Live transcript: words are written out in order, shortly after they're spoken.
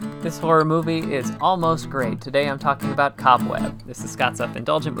This horror movie is almost great. Today I'm talking about Cobweb. This is Scott's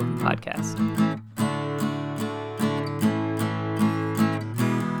Indulgent Movie Podcast.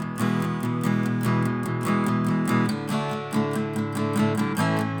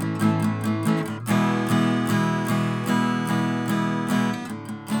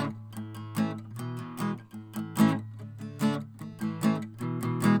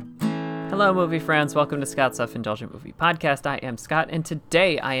 Hello, movie friends. Welcome to Scott's Indulgent Movie Podcast. I am Scott, and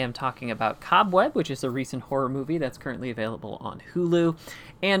today I am talking about Cobweb, which is a recent horror movie that's currently available on Hulu.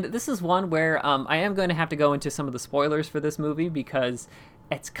 And this is one where I am going to have to go into some of the spoilers for this movie because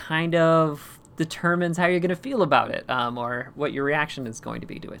it's kind of determines how you're going to feel about it, or what your reaction is going to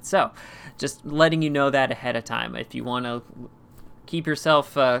be to it. So, just letting you know that ahead of time. If you want to keep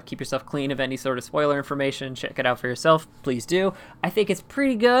yourself clean of any sort of spoiler information, check it out for yourself, please do. I think it's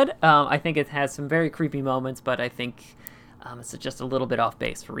pretty good. I think it has some very creepy moments, but I think it's just a little bit off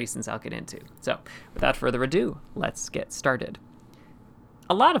base for reasons I'll get into. So, without further ado, let's get started.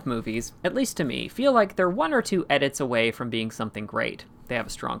 A lot of movies, at least to me, feel like they're one or two edits away from being something great. They have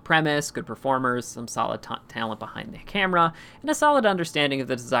a strong premise, good performers, some solid talent behind the camera, and a solid understanding of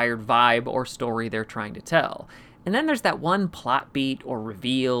the desired vibe or story they're trying to tell. And then there's that one plot beat or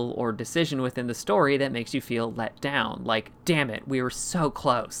reveal or decision within the story that makes you feel let down. Like, damn it, we were so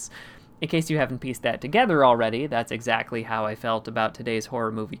close. In case you haven't pieced that together already, that's exactly how I felt about today's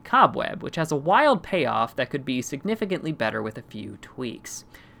horror movie Cobweb, which has a wild payoff that could be significantly better with a few tweaks.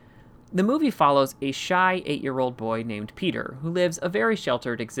 The movie follows a shy 8-year-old boy named Peter, who lives a very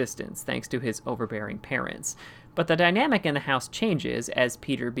sheltered existence thanks to his overbearing parents. But the dynamic in the house changes as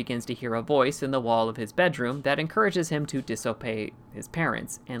Peter begins to hear a voice in the wall of his bedroom that encourages him to disobey his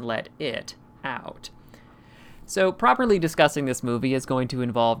parents and let it out. So properly discussing this movie is going to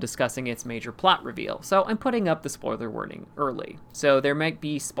involve discussing its major plot reveal, so I'm putting up the spoiler warning early. So there might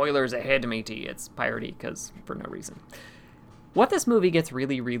be spoilers ahead, matey. It's piratey, because for no reason. What this movie gets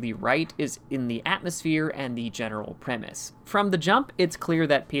really, really right is in the atmosphere and the general premise. From the jump, it's clear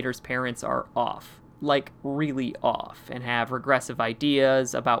that Peter's parents are off. Like, really off, and have regressive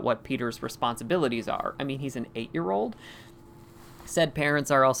ideas about what Peter's responsibilities are. I mean, he's an 8-year-old. Said parents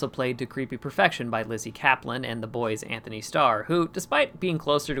are also played to creepy perfection by Lizzie Kaplan and the boy's Anthony Starr, who, despite being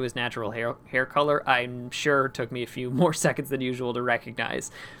closer to his natural hair color, I'm sure took me a few more seconds than usual to recognize.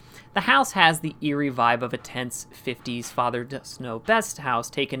 The house has the eerie vibe of a tense 50s Father Does Know Best house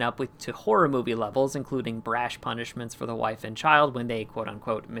taken up to horror movie levels, including brash punishments for the wife and child when they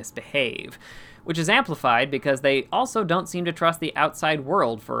quote-unquote misbehave, which is amplified because they also don't seem to trust the outside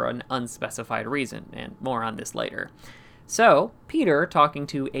world for an unspecified reason, and more on this later. So, Peter, talking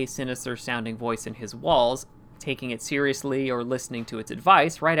to a sinister-sounding voice in his walls, taking it seriously or listening to its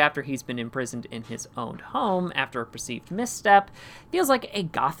advice right after he's been imprisoned in his own home after a perceived misstep, feels like a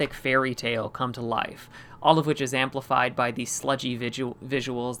gothic fairy tale come to life, all of which is amplified by these sludgy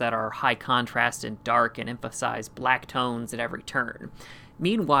visuals that are high contrast and dark and emphasize black tones at every turn.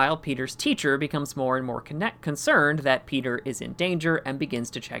 Meanwhile, Peter's teacher becomes more and more concerned that Peter is in danger and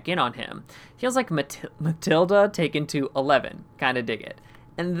begins to check in on him. Feels like Matilda taken to 11. Kinda dig it.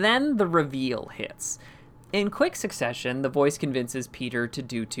 And then the reveal hits. In quick succession, the voice convinces Peter to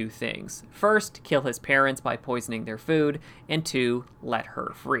do two things. First, kill his parents by poisoning their food, and 2, let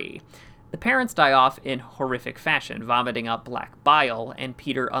her free. The parents die off in horrific fashion, vomiting up black bile, and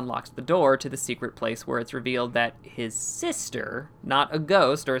Peter unlocks the door to the secret place where it's revealed that his sister, not a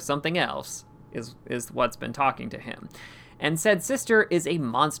ghost or something else, is what's been talking to him. And said sister is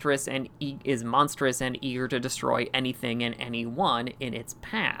monstrous and eager to destroy anything and anyone in its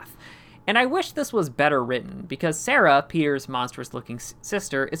path. And I wish this was better written, because Sarah, Peter's monstrous-looking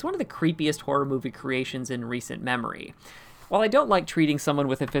sister, is one of the creepiest horror movie creations in recent memory. While I don't like treating someone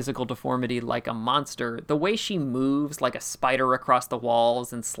with a physical deformity like a monster, the way she moves like a spider across the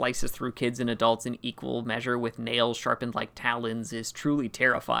walls and slices through kids and adults in equal measure with nails sharpened like talons is truly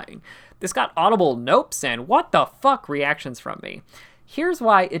terrifying. This got audible nopes and what the fuck reactions from me. Here's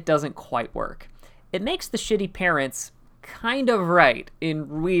why it doesn't quite work. It makes the shitty parents kind of right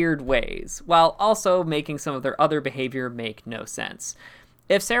in weird ways, while also making some of their other behavior make no sense.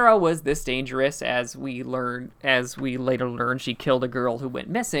 If Sarah was this dangerous, as we later learn she killed a girl who went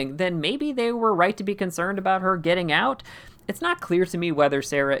missing, then maybe they were right to be concerned about her getting out. It's not clear to me whether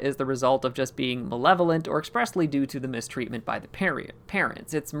Sarah is the result of just being malevolent or expressly due to the mistreatment by the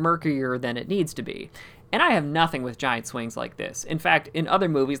parents. It's murkier than it needs to be. And I have nothing with giant swings like this. In fact, in other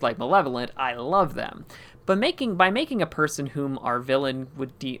movies like Malevolent, I love them. But by making a person whom our villains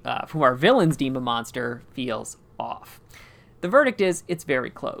deem a monster feels off. The verdict is, it's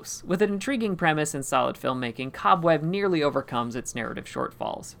very close. With an intriguing premise and solid filmmaking, Cobweb nearly overcomes its narrative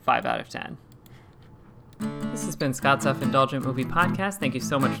shortfalls. 5 out of 10. This has been Scott's Self-Indulgent Movie Podcast. Thank you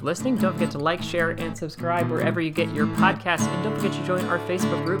so much for listening. Don't forget to like, share, and subscribe wherever you get your podcasts. And don't forget to join our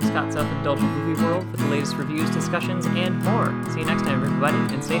Facebook group, Scott's Self-Indulgent Movie World, for the latest reviews, discussions, and more. See you next time, everybody,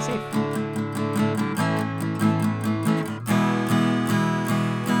 and stay safe.